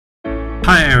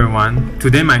Hi everyone,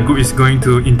 today my group is going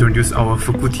to introduce our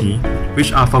faculty,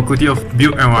 which are Faculty of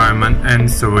Built Environment and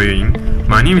Surveying.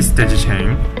 My name is Teji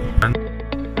Cheng.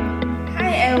 Hi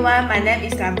everyone, my name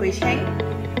is Lam Hui Cheng.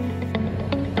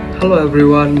 Hello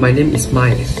everyone, my name is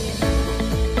Miles.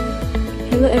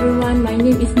 Hello everyone, my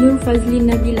name is Nur Fazli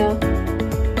Nabila.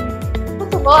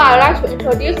 First of all, I would like to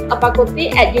introduce a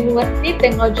faculty at University of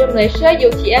Technology Malaysia,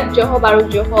 UTM Johor Bahru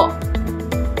Johor,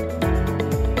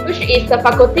 which is the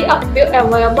Faculty of Built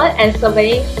Environment and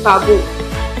Surveying, Fabu.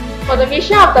 For the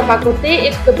mission of the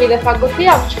faculty is to be the faculty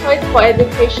of choice for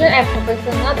education and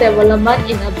professional development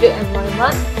in a built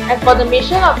environment, and for the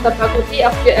mission of the Faculty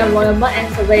of Built Environment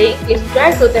and Surveying is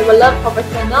strive to develop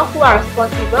professionals who are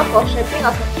responsible for shaping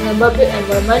a sustainable built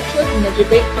environment through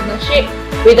synergistic partnership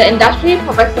with the industry,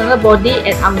 professional body,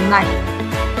 and alumni.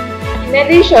 In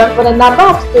addition, for the number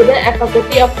of students at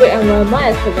Faculty of Built Environment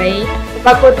and Surveying, the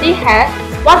faculty has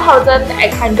 1,800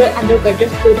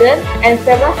 undergraduate students and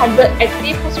 700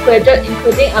 active postgraduate,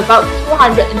 including about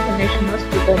 200 international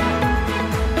students.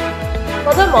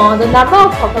 Furthermore, the number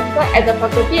of professors at the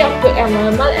Faculty of Built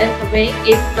Environment and Surveying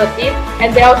is 13,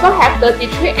 and they also have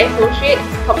 33 associate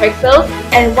professors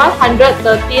and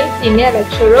 113 senior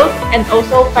lecturers and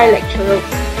also 5 lecturers.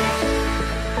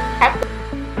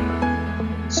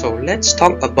 So let's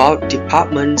talk about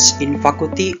departments in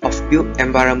Faculty of Built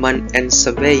Environment and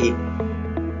Surveying.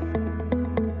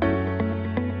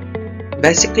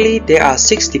 Basically, there are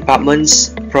 6 departments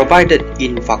provided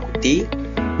in faculty,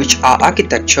 which are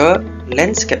architecture,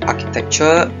 landscape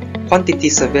architecture, quantity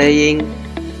surveying,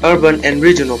 urban and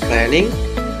regional planning,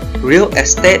 real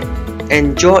estate,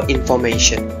 and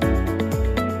geoinformation.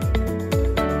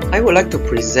 I would like to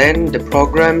present the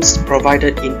programs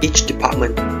provided in each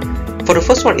department. For the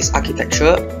first one is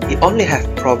architecture. We only have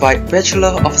provide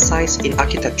Bachelor of Science in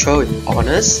Architecture with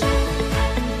honors.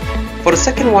 For the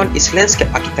second one is landscape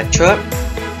architecture.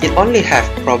 It only have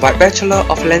provide Bachelor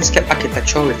of Landscape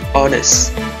Architecture with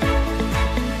honors.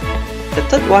 The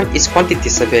third one is quantity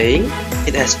surveying.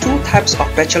 It has 2 types of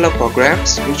bachelor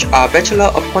programs, which are Bachelor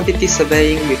of Quantity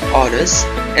Surveying with honors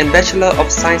and Bachelor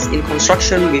of Science in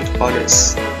Construction with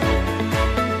honors.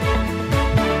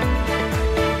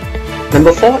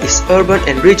 Number 4 is urban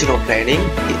and regional planning.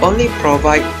 It only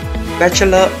provide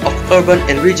Bachelor of Urban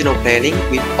and Regional Planning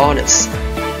with honors.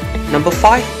 Number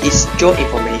 5 is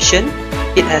geoinformation.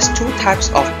 It has 2 types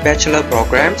of bachelor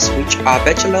programs, which are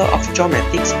Bachelor of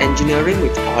Geomatics Engineering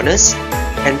with honors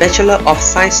and Bachelor of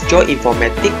Science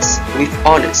Geoinformatics with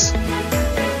honors.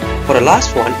 For the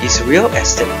last one is real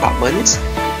estate departments.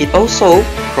 It also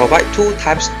provides 2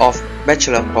 types of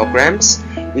bachelor programs,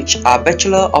 which are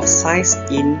Bachelor of Science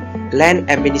in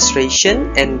Land Administration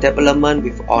and Development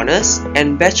with honors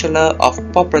and Bachelor of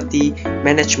Property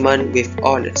Management with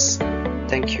honors.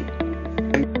 Thank you.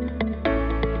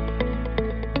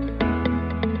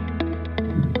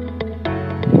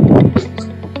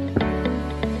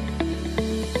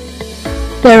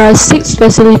 There are 6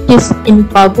 facilities in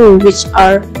Fabu, which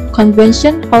are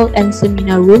Convention Hall and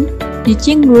Seminar Room,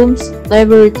 Teaching Rooms,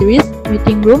 Laboratories,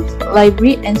 Meeting Rooms,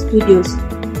 Library, and Studios.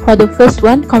 For the first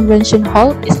one, Convention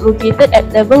Hall is located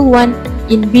at level 1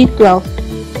 in B12.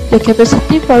 The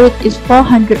capacity for it is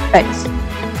 400 pax.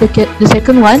 The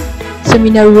second one,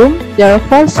 Seminar Room, there are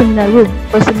 4 seminar rooms.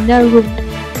 For Seminar Room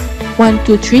 1,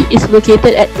 2, 3 is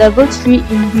located at level 3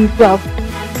 in B12.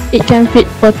 It can fit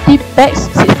 40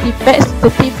 pax, 60 pax,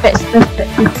 30 pax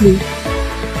respectively.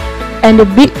 And the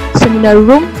big seminar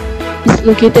room is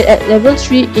located at level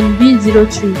 3 in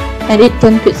B03, and it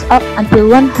can fit up until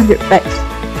 100 pax.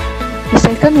 The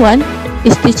second one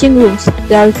is teaching rooms.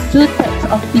 There are 2 types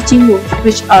of teaching rooms,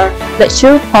 which are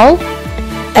lecture hall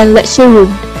and lecture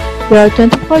room. There are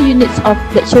 24 units of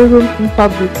lecture room in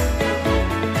Fabu.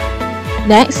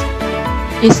 Next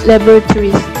is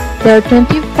laboratories. There are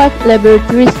 25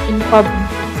 laboratories in Fabu.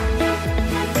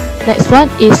 Next one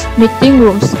is meeting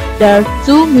rooms. There are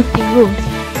 2 meeting rooms,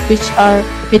 which are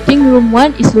meeting room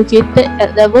 1 is located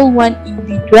at level 1 in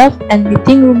B12 and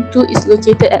meeting room 2 is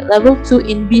located at level 2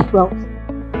 in B12.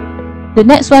 The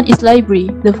next one is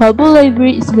library. The Fabu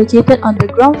library is located on the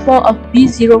ground floor of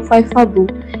B05 Fabu.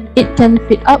 It can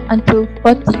fit up until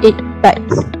 48 pax.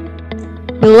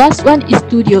 The last one is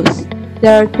studios.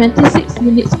 There are 26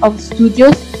 units of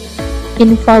studios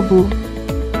in Fabu.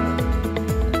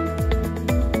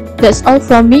 That's all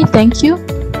from me, thank you.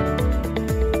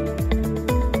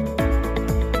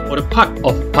 For the part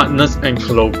of partners and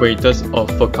collaborators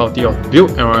of Faculty of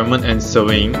Built Environment and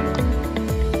Surveying,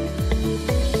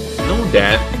 know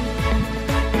that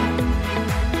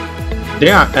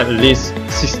there are at least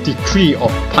 63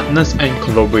 of partners and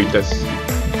collaborators.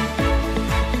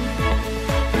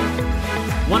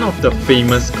 One of the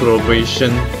famous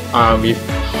collaboration are with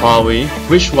Huawei,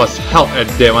 which was held at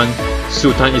Dewan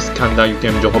Sultan Iskandar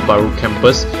Utm Johor Bahru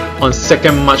campus on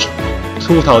 2nd March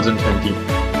 2020.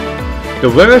 The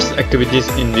various activities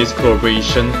in this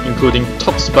collaboration including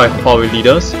talks by Huawei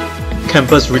leaders,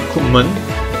 campus recruitment,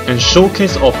 and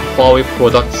showcase of Huawei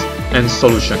products and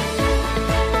solutions.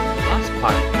 Last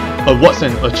part, awards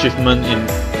and achievement in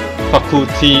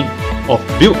Faculty of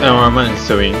Built Environment and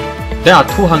Surveying. There are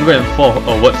 204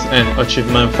 awards and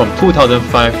achievements from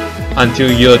 2005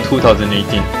 until year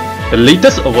 2018. The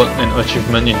latest award and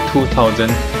achievement in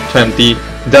 2020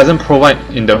 doesn't provide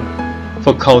in the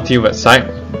faculty website,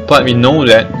 but we know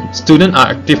that students are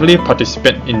actively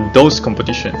participate in those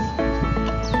competitions.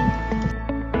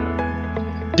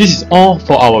 This is all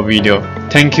for our video.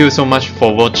 Thank you so much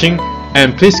for watching,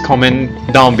 and please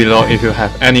comment down below if you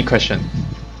have any question.